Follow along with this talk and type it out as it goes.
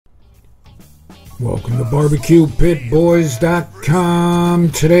Welcome to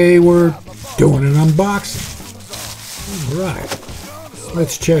BBQPitBoys.com. Today we're doing an unboxing. Alright,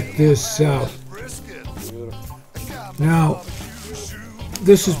 let's check this out. Now,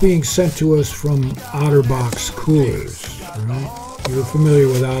 this is being sent to us from OtterBox coolers. Right? You're familiar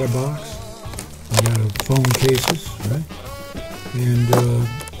with OtterBox. We got phone cases, right? And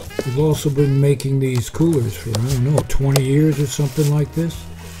we've also been making these coolers for, I don't know, 20 years or something like this.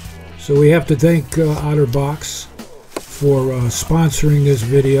 So we have to thank OtterBox for sponsoring this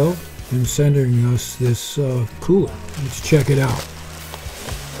video and sending us this cooler. Let's check it out.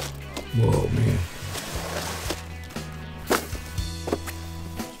 Whoa, man.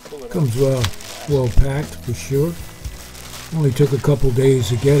 Comes well packed for sure. Only took a couple days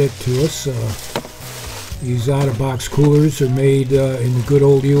to get it to us. These OtterBox coolers are made in the good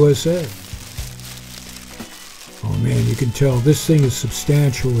old USA. Oh man, you can tell this thing is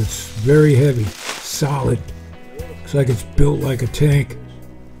substantial. It's very heavy, solid. Looks like it's built like a tank.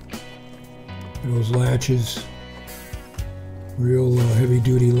 Those latches, real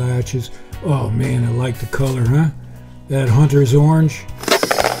heavy-duty latches. Oh man, I like the color, huh? That hunter's orange.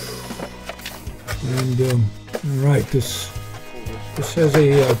 And all right, this has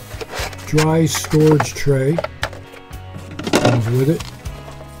a dry storage tray. Comes with it.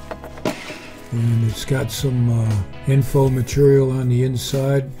 And it's got some info material on the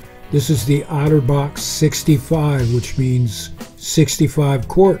inside. This is the OtterBox 65, which means 65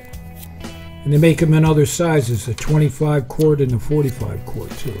 quart. And they make them in other sizes, the 25 quart and the 45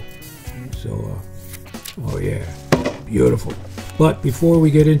 quart too. So, oh yeah, beautiful. But before we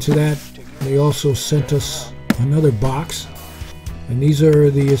get into that, they also sent us another box. And these are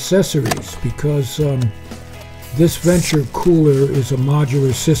the accessories, because this Venture cooler is a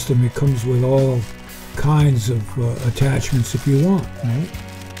modular system. It comes with all kinds of attachments if you want, right?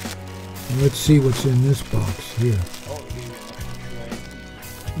 And let's see what's in this box here.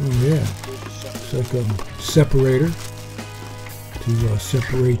 Oh yeah, it's like a separator to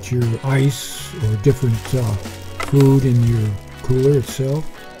separate your ice or different food in your cooler itself.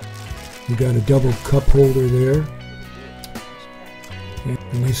 You got a double cup holder there.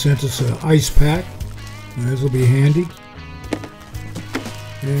 And they sent us an ice pack. This will be handy.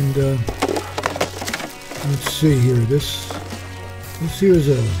 And let's see here. This here is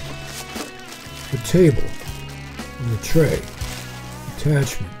a table and a tray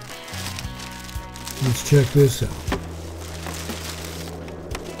attachment. Let's check this out.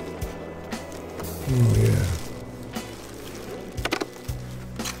 Oh yeah.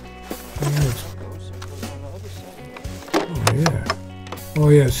 Oh yeah. Oh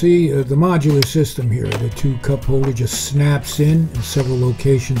yeah, see the modular system here, the 2-cup holder just snaps in several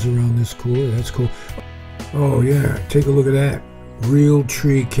locations around this cooler. That's cool. Oh yeah, take a look at that. Real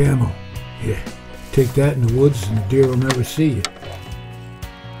tree camo. Yeah, take that in the woods and the deer will never see you.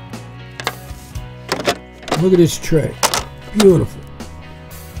 Look at this tray. Beautiful.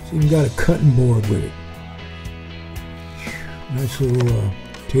 It's even got a cutting board with it. Nice little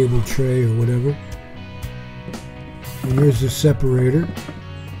table tray or whatever. And here's the separator.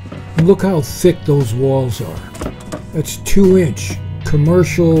 And look how thick those walls are. That's 2-inch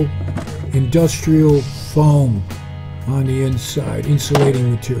commercial industrial foam on the inside, insulating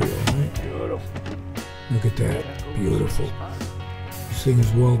material, right? Look at that, beautiful. This thing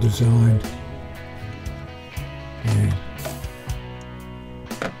is well designed. Man.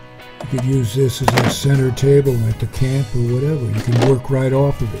 You could use this as a center table at the camp or whatever. You can work right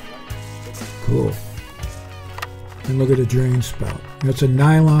off of it. Cool. And look at the drain spout. That's a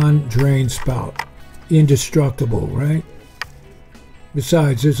nylon drain spout. Indestructible, right?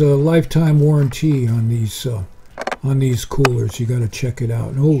 Besides, there's a lifetime warranty on these coolers. You got to check it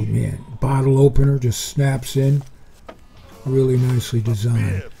out. Oh man, bottle opener just snaps in. Really nicely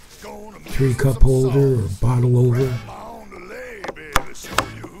designed. 3-cup holder or bottle over.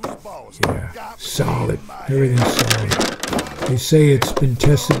 Yeah, solid. Everything's solid. They say it's been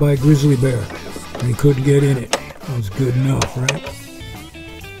tested by a grizzly bear. They couldn't get in it. That was good enough, right?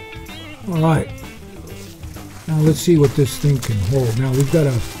 Alright. Now let's see what this thing can hold. Now we've got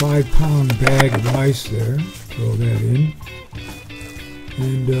a 5-pound bag of ice there. Throw that in.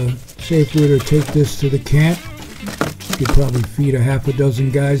 And say if we were to take this to the camp, you could probably feed a half a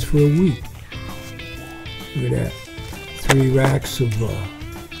dozen guys for a week. Look at that. 3 racks of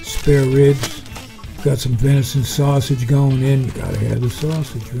spare ribs. Got some venison sausage going in. You gotta have the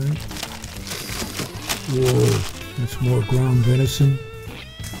sausage, right? Whoa, that's more ground venison.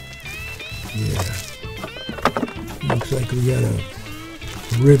 Yeah. Looks like we got a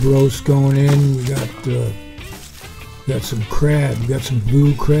rib roast going in. We got Got some crab. We got some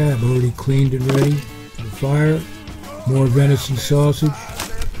blue crab already cleaned and ready for the fire. More venison sausage.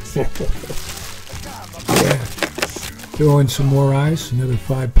 Yeah. Throw in some more ice. Another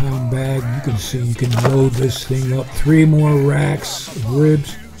 5-pound bag. You can see you can load this thing up. 3 more racks of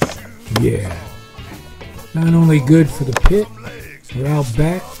ribs. Yeah. Not only good for the pit or out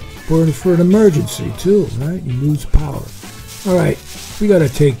back, but for an emergency too, right? You lose power. All right, we got to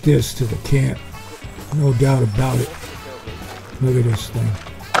take this to the camp. No doubt about it. Look at this thing.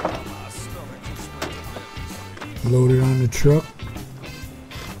 Load it on the truck.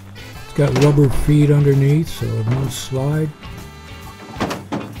 It's got rubber feet underneath, so it won't slide.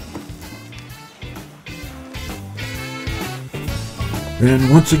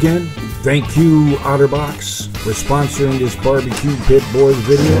 And once again, thank you, OtterBox, for sponsoring this BBQ Pit Boys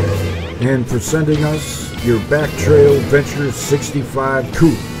video and for sending us your Back Trail Venture 65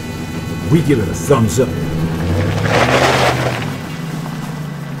 coupe. We give it a thumbs up.